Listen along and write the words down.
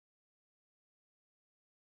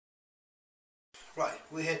Right,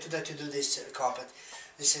 we're here today to do this carpet.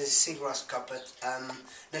 This is seagrass carpet,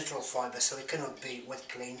 natural fibre, so it cannot be wet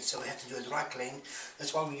clean, so we have to do a dry clean.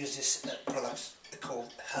 That's why we use this product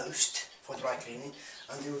called Host for dry cleaning.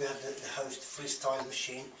 And then we have the Host freestyle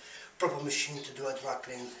machine, proper machine to do a dry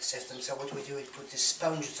clean system. So what we do is put the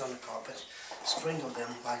sponges on the carpet, sprinkle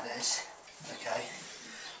them like this, okay,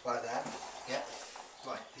 like that, yeah.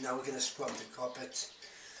 Right, now we're going to scrub the carpet.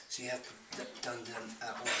 So you have done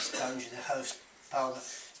all the sponge, the Host powder.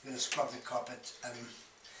 You're going to scrub the carpet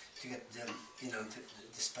to get the,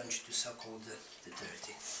 the sponge to suck all the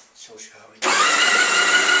dirty. So I'll show how it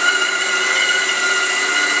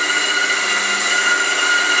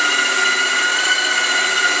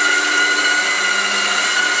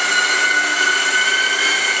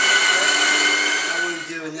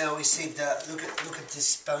now we see that look at this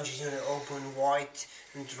sponge, open, white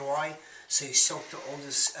and dry. So you soaked all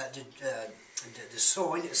this the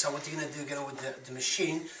soil. So what you're gonna do, get with the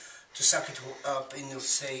machine to suck it all up, and you'll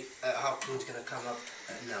see how clean it's gonna come up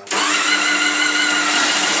now.